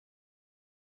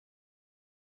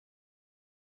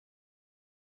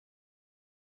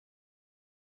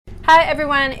Hi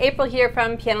everyone, April here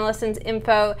from Piano Lessons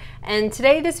Info, and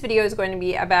today this video is going to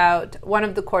be about one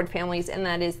of the chord families, and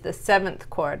that is the 7th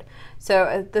chord.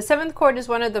 So the 7th chord is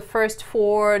one of the first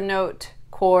 4-note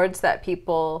chords that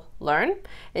people learn.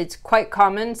 It's quite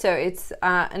common, so it's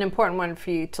an important one for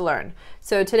you to learn.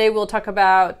 So today we'll talk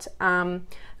about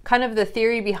kind of the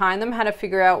theory behind them, how to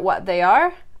figure out what they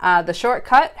are, the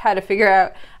shortcut, how to figure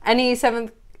out any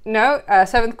 7th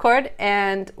chord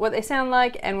and what they sound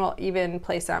like, and we'll even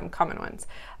play some common ones.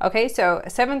 Okay, so a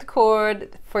 7th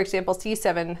chord, for example,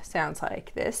 C7 sounds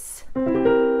like this.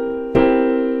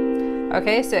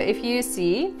 Okay, so if you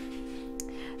see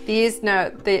these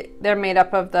notes, they're made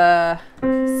up of the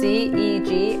C, E,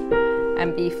 G,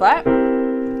 and B flat.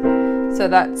 So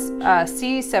that's a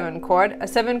C7 chord. A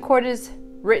 7 chord is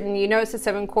written, you know it's a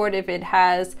 7 chord if it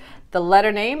has the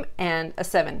letter name and a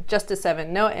 7, just a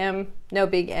 7, no M, no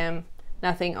big M,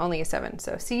 nothing, only a 7.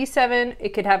 So C7, it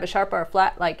could have a sharp or a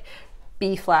flat, like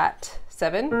B flat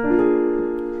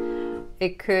 7.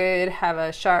 It could have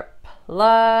a sharp,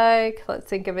 like, let's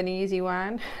think of an easy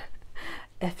one,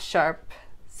 F sharp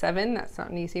 7, that's not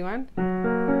an easy one,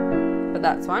 but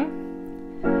that's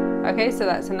one. Okay, so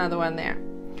that's another one there.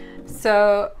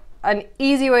 So an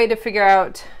easy way to figure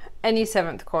out any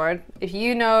 7th chord, if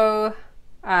you know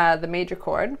the major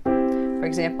chord, for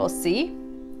example C,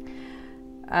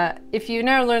 if you've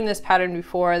never learned this pattern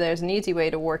before, there's an easy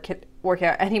way to work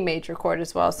out any major chord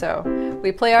as well. So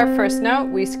we play our first note,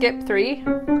 we skip 3,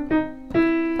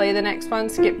 play the next one,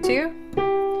 skip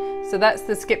 2. So that's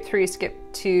the skip 3, skip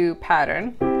 2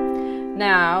 pattern.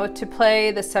 Now to play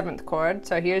the 7th chord,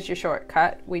 so here's your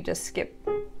shortcut, we just skip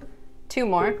 2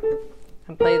 more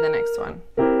and play the next one.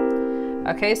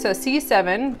 Okay, so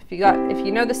C7, if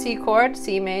you know the C chord,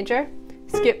 C major,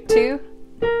 skip 2,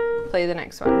 play the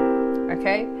next one.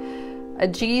 Okay, a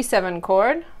G7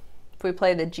 chord, if we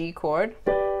play the G chord,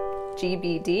 G,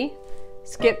 B, D,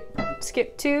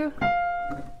 skip 2,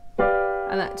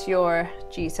 and that's your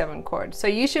G7 chord. So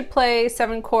you should play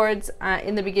 7 chords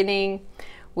in the beginning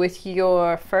with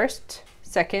your 1st,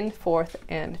 2nd, 4th,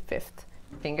 and 5th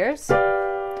fingers.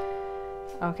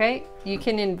 Okay, you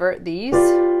can invert these.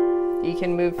 You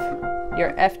can move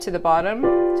your F to the bottom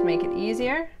to make it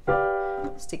easier.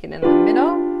 Stick it in the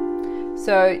middle.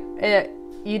 So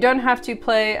you don't have to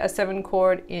play a 7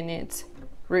 chord in its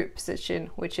root position,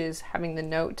 which is having the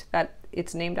note that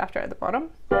it's named after at the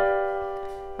bottom.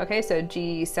 Okay, so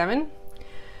G7.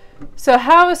 So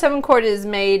how a 7 chord is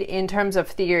made in terms of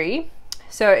theory.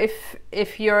 So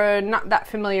if you're not that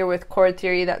familiar with chord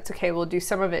theory, that's okay, we'll do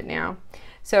some of it now.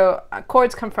 So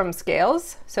chords come from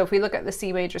scales. So if we look at the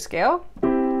C major scale,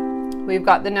 we've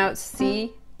got the notes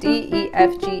C, D, E,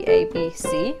 F, G, A, B,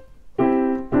 C.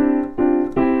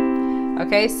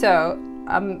 Okay, so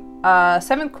a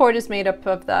 7th chord is made up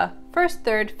of the 1st,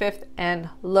 3rd, 5th, and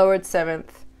lowered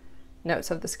 7th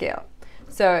notes of the scale.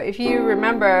 So if you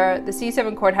remember, the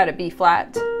C7 chord had a B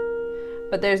flat,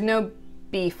 but there's no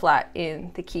B flat in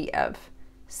the key of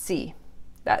C.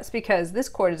 That's because this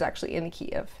chord is actually in the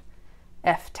key of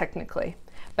F technically.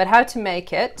 But how to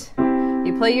make it,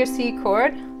 you play your C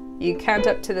chord, you count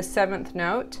up to the 7th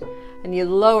note, and you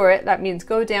lower it, that means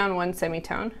go down 1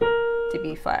 semitone to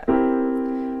B flat.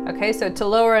 Okay, so to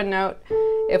lower a note,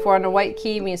 if we're on a white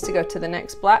key, it means to go to the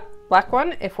next black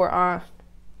one. If we're on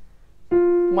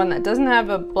one that doesn't have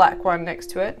a black one next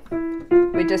to it,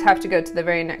 we just have to go to the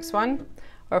very next one.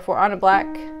 Or if we're on a black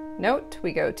note,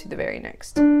 we go to the very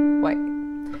next white.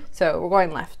 So we're going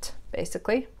left,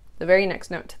 basically. The very next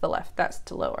note to the left, that's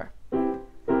to lower.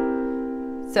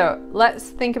 So let's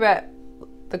think about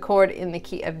the chord in the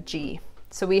key of G.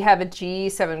 So we have a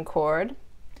G7 chord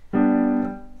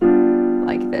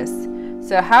like this.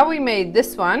 So how we made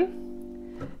this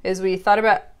one is we thought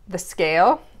about the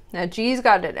scale. Now G's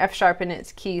got an F sharp in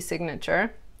its key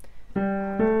signature.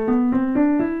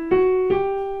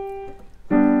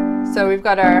 So we've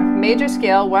got our major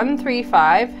scale 1, 3,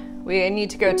 5. We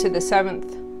need to go to the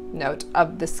 7th note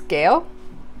of the scale,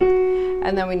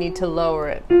 and then we need to lower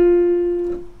it.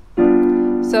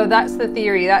 So that's the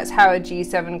theory, that's how a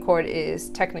G7 chord is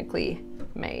technically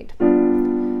made.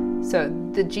 So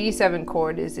the G7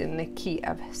 chord is in the key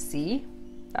of C,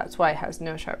 that's why it has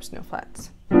no sharps, no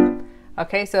flats.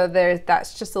 Okay, so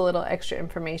that's just a little extra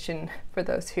information for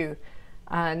those who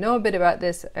know a bit about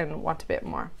this and want a bit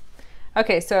more.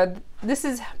 Okay, so this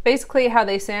is basically how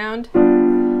they sound.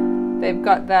 They've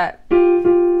got that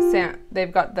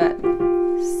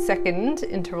second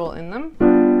interval in them.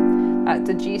 That's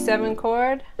a G7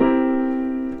 chord.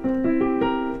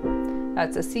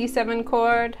 That's a C7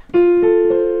 chord.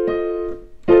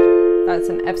 That's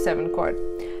an F7 chord.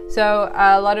 So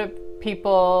a lot of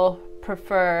people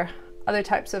prefer other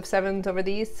types of sevens over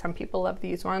these. Some people love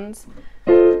these ones.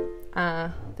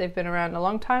 They've been around a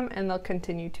long time and they'll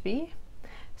continue to be.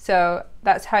 So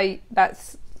that's how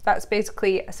that's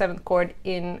basically a 7th chord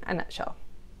in a nutshell.